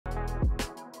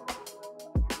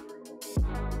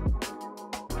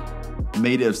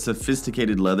Made of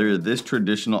sophisticated leather, this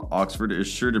traditional Oxford is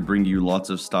sure to bring you lots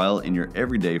of style in your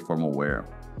everyday formal wear.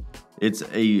 It's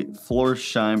a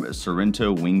Florsheim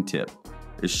Sorrento Wing Tip.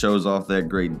 It shows off that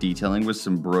great detailing with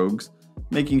some brogues,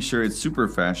 making sure it's super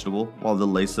fashionable while the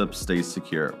lace-up stays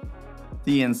secure.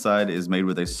 The inside is made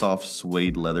with a soft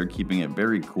suede leather, keeping it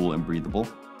very cool and breathable,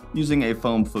 using a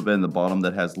foam footbed in the bottom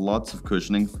that has lots of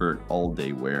cushioning for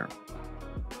all-day wear.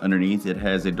 Underneath, it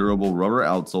has a durable rubber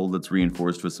outsole that's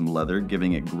reinforced with some leather,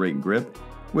 giving it great grip,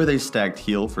 with a stacked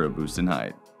heel for a boost in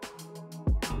height.